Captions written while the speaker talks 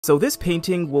So this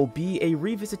painting will be a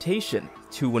revisitation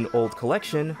to an old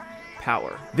collection,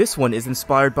 Power. This one is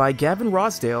inspired by Gavin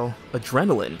Rossdale,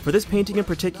 Adrenaline. For this painting in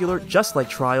particular, just like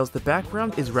Trials, the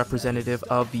background is representative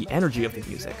of the energy of the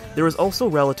music. There is also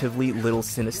relatively little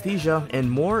synesthesia and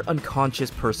more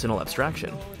unconscious personal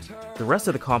abstraction. The rest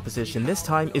of the composition this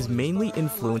time is mainly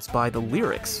influenced by the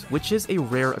lyrics, which is a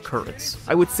rare occurrence.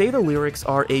 I would say the lyrics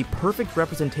are a perfect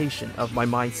representation of my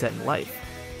mindset in life,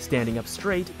 standing up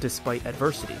straight despite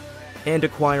adversity, and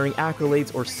acquiring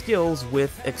accolades or skills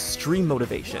with extreme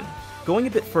motivation. Going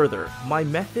a bit further, my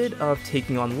method of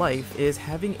taking on life is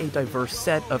having a diverse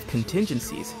set of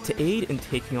contingencies to aid in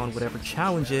taking on whatever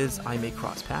challenges I may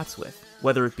cross paths with,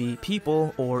 whether it be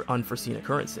people or unforeseen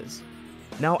occurrences.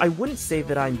 Now, I wouldn't say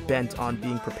that I'm bent on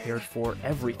being prepared for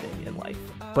everything in life,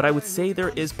 but I would say there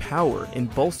is power in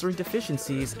bolstering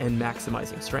deficiencies and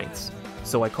maximizing strengths.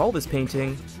 So I call this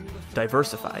painting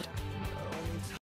Diversified.